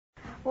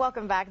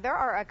Welcome back. There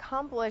are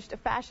accomplished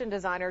fashion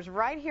designers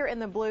right here in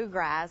the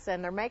Bluegrass,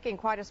 and they're making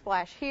quite a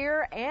splash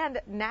here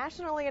and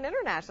nationally and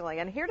internationally.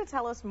 And here to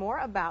tell us more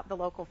about the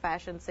local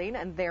fashion scene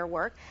and their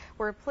work,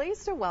 we're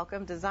pleased to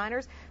welcome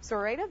designers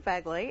Soraya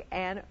Begley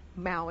and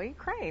Maui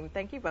Crane.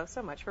 Thank you both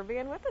so much for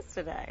being with us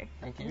today.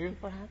 Thank you. Thank you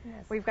for having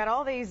us. We've got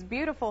all these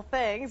beautiful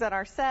things on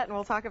our set, and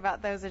we'll talk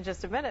about those in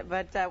just a minute.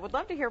 But would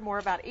love to hear more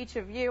about each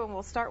of you, and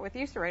we'll start with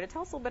you, Soraya.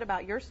 Tell us a little bit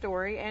about your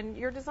story and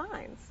your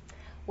designs.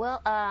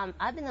 Well,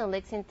 I've been in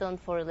Lexington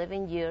for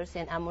 11 years,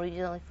 and I'm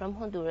originally from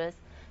Honduras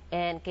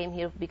and came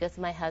here because of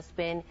my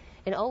husband,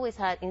 and always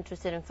had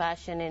interested in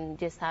fashion, and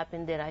just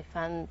happened that I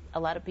found a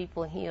lot of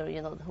people here,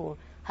 who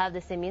have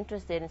the same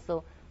interest in it.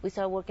 So we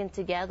started working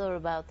together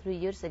about 3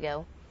 years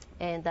ago,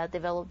 and that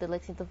developed the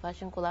Lexington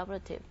Fashion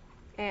Collaborative.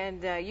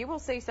 And you will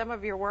see some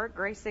of your work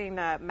gracing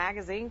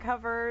magazine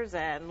covers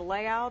and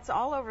layouts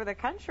all over the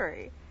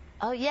country.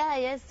 Oh, yeah,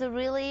 yes, it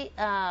really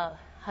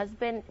has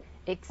been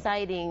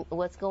exciting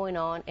what's going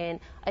on, and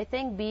I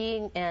think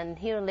being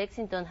here in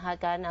Lexington has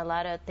gotten a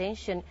lot of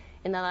attention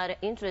and a lot of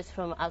interest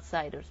from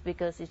outsiders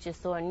because it's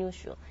just so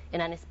unusual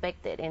and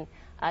unexpected, and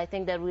I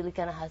think that really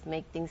kind of has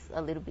made things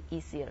a little bit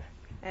easier.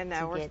 And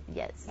we're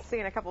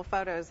seeing a couple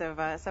photos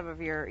of some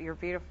of your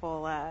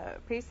beautiful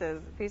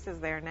pieces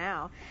there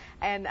now.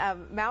 And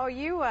Maui,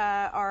 you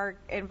are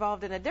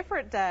involved in a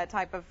different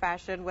type of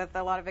fashion with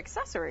a lot of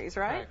accessories,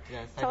 right? Correct,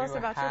 yes. Tell us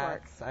about your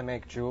work. I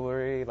make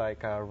jewelry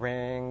like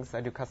rings.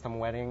 I do custom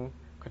wedding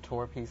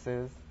couture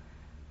pieces.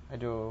 I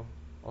do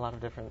a lot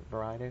of different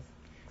varieties.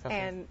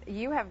 And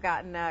you have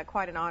gotten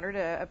quite an honor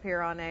to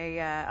appear on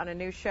a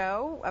new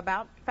show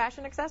about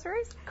fashion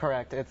accessories?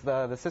 Correct. It's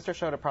the sister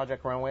show to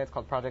Project Runway. It's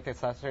called Project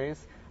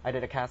Accessories. I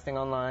did a casting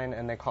online,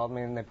 and they called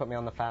me and they put me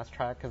on the fast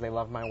track because they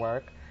love my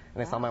work.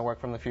 And they saw my work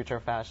from the future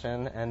of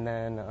fashion. And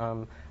then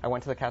I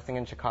went to the casting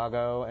in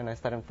Chicago, and I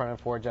stood in front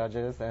of 4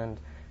 judges, and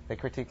they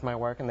critiqued my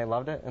work, and they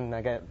loved it. And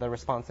I get the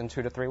response in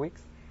 2 to 3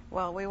 weeks.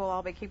 Well, we will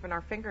all be keeping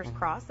our fingers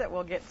crossed that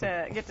we'll get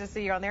to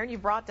see you on there. And you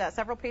brought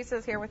several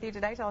pieces here with you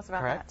today. Tell us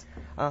about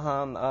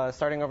that.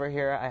 Starting over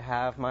here, I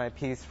have my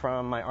piece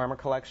from my armor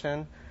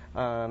collection.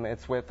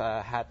 It's with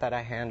a hat that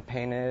I hand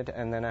painted,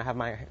 and then I have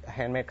my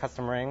handmade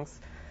custom rings,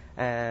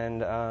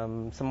 and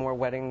some more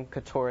wedding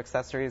couture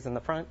accessories in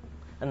the front.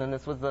 And then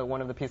this was one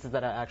of the pieces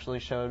that I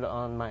actually showed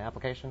on my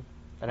application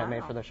that I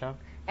made for the show.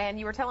 And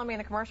you were telling me in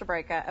the commercial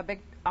break a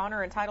big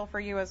honor and title for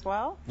you as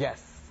well?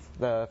 Yes.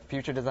 The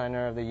Future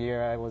Designer of the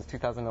Year. I was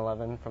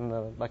 2011 from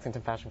the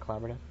Lexington Fashion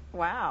Collaborative.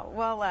 Wow.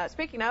 Well,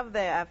 speaking of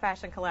the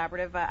Fashion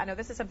Collaborative, I know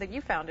this is something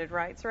you founded,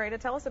 right, Soraya?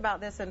 Tell us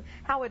about this and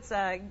how it's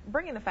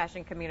bringing the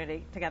fashion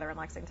community together in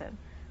Lexington.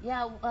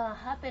 Yeah,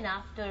 happened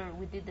after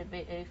we did the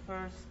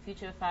first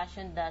Future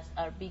Fashion. That's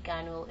our big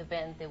annual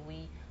event that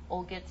we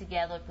all get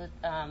together, put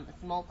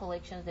small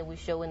collections that we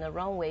show in the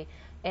runway.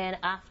 And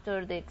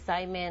after the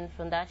excitement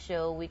from that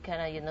show, we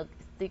kind of,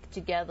 stick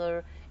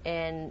together.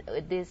 And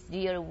this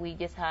year we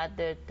just had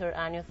the 3rd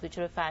annual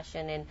Future of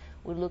Fashion, and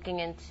we're looking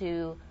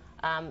into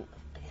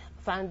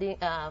founding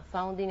a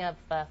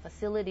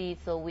facility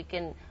so we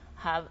can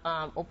have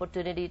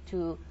opportunity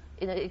to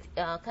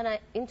kind of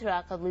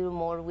interact a little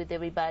more with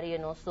everybody,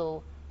 and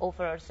also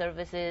offer our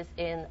services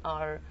and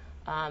our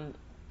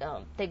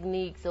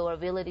techniques or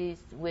abilities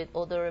with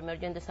other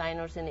emerging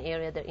designers in the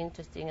area that are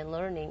interested in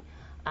learning.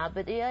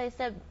 But yeah, it's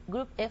a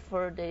group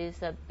effort. There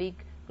is a big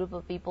group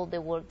of people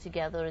that work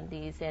together in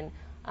this, and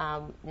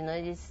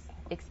it's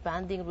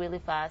expanding really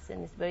fast,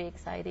 and it's very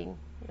exciting,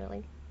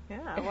 really.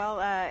 Yeah, well,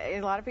 a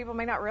lot of people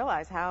may not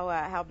realize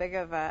how big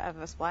of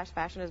a splash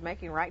fashion is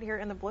making right here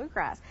in the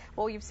Bluegrass.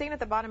 Well, you've seen at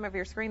the bottom of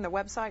your screen the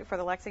website for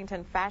the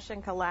Lexington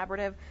Fashion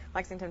Collaborative,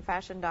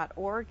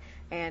 lexingtonfashion.org.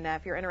 And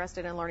if you're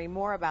interested in learning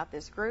more about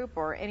this group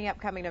or any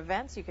upcoming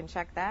events, you can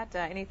check that.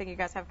 Anything you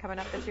guys have coming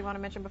up that you want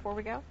to mention before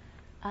we go?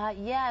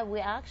 Yeah,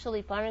 we're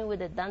actually partnering with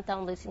the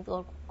Downtown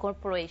Lexington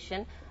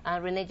Corporation.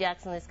 Renee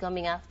Jackson is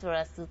coming after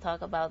us to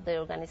talk about their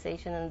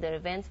organization and their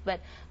events.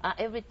 But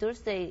every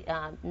Thursday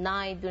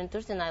night, during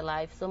Thursday Night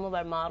Live, some of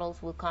our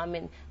models will come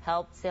and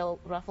help sell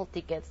raffle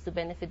tickets to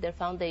benefit their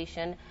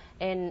foundation.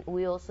 And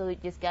we also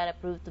just got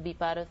approved to be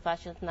part of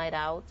Fashion Night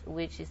Out,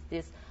 which is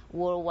this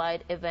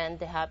worldwide event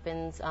that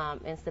happens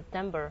in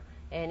September.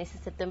 And it's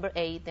September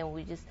 8th, and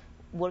we're just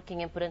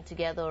working and putting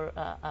together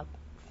a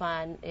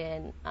fun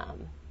and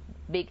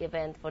big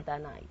event for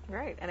that night.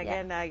 Great. And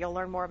again, you'll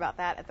learn more about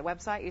that at the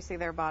website. You see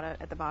there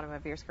at the bottom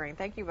of your screen.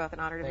 Thank you both.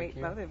 An honor to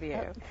meet both of you.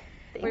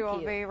 Thank we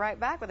will you. be right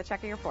back with a check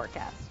of your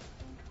forecast.